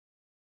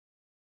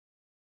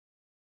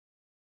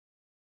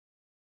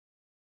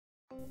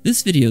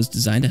This video is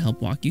designed to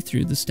help walk you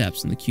through the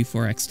steps in the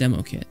Q4X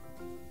demo kit.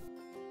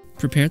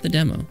 Prepare the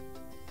demo.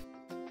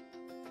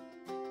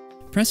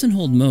 Press and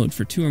hold mode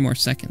for 2 or more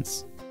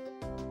seconds.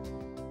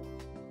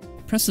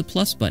 Press the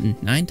plus button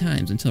 9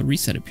 times until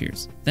reset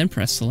appears, then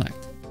press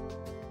select.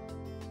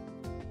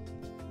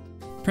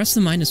 Press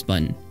the minus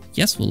button,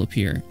 yes will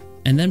appear,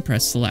 and then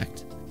press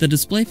select. The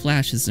display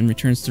flashes and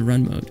returns to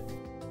run mode.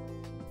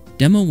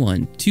 Demo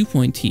 1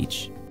 2-point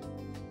teach.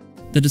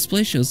 The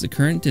display shows the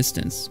current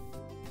distance.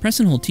 Press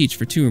and hold teach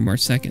for 2 or more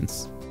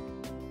seconds.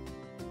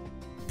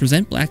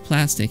 Present black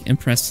plastic and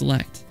press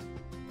select.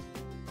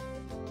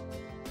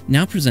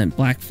 Now present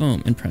black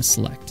foam and press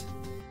select.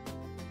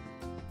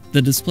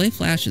 The display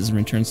flashes and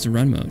returns to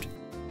run mode.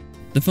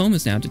 The foam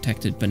is now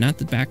detected but not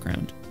the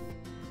background.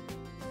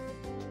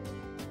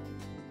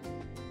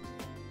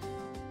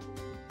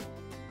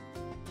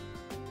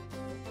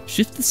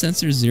 Shift the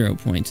sensor's 0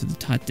 point to the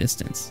taut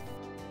distance.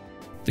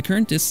 The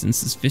current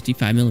distance is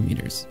 55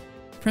 mm.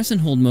 Press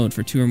and hold mode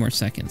for 2 or more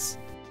seconds.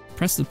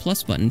 Press the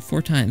plus button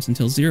 4 times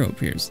until 0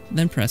 appears,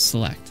 then press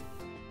select.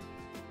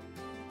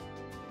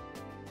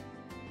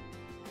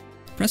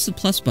 Press the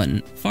plus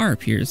button, far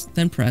appears,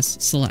 then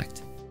press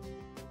select.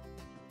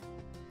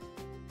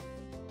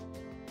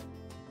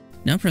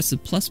 Now press the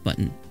plus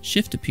button,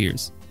 shift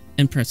appears,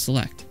 and press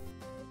select.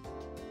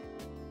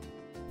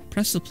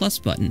 Press the plus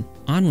button,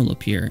 on will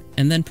appear,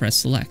 and then press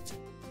select.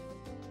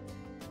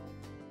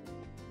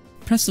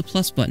 Press the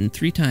plus button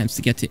 3 times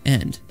to get to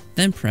end,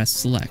 then press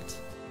select.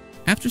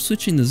 After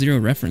switching the 0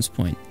 reference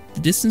point,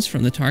 the distance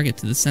from the target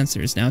to the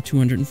sensor is now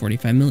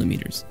 245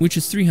 mm, which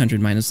is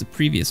 300 minus the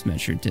previous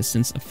measured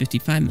distance of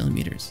 55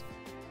 mm.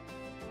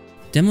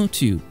 Demo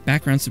 2,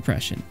 background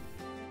suppression.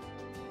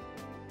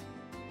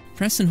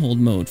 Press and hold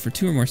mode for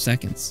 2 or more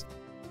seconds.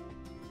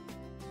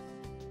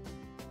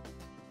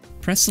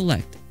 Press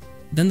select,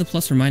 then the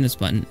plus or minus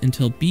button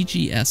until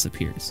BGS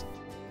appears.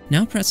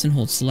 Now press and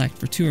hold select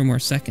for 2 or more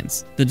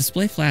seconds. The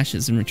display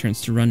flashes and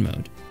returns to run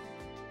mode.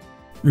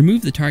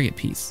 Remove the target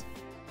piece.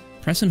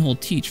 Press and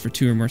hold teach for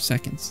 2 or more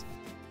seconds.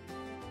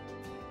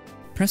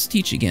 Press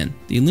teach again.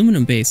 The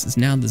aluminum base is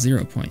now the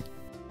 0 point.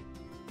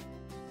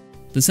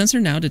 The sensor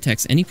now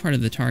detects any part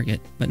of the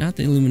target, but not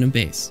the aluminum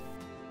base.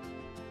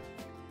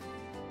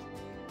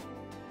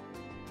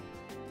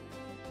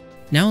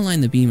 Now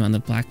align the beam on the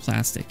black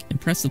plastic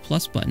and press the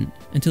plus button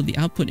until the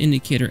output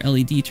indicator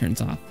LED turns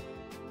off.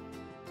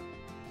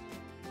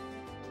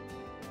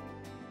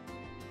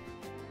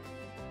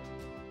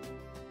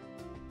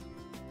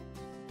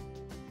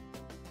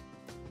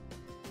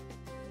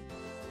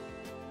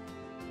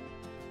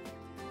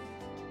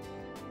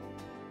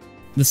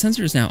 The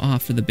sensor is now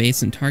off for the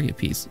base and target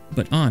piece,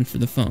 but on for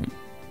the foam.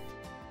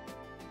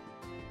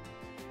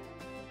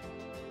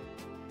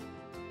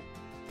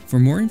 For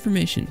more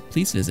information,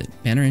 please visit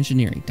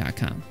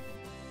bannerengineering.com.